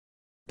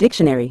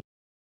Dictionary.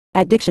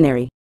 At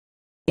dictionary.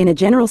 In a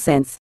general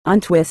sense,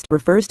 untwist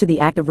refers to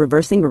the act of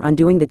reversing or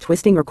undoing the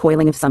twisting or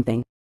coiling of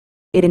something.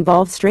 It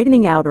involves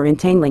straightening out or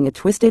entangling a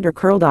twisted or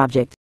curled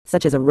object,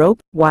 such as a rope,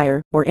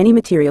 wire, or any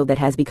material that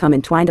has become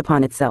entwined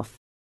upon itself.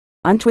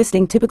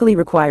 Untwisting typically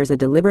requires a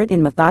deliberate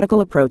and methodical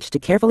approach to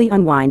carefully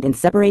unwind and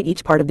separate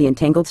each part of the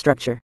entangled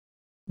structure.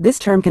 This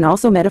term can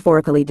also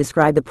metaphorically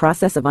describe the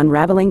process of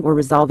unraveling or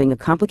resolving a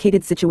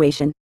complicated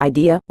situation,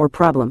 idea, or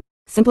problem,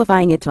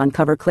 simplifying it to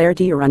uncover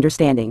clarity or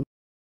understanding.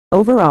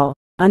 Overall,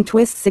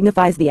 untwist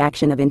signifies the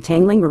action of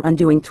entangling or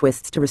undoing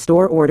twists to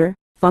restore order,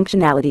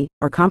 functionality,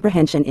 or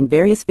comprehension in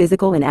various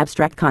physical and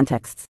abstract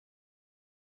contexts.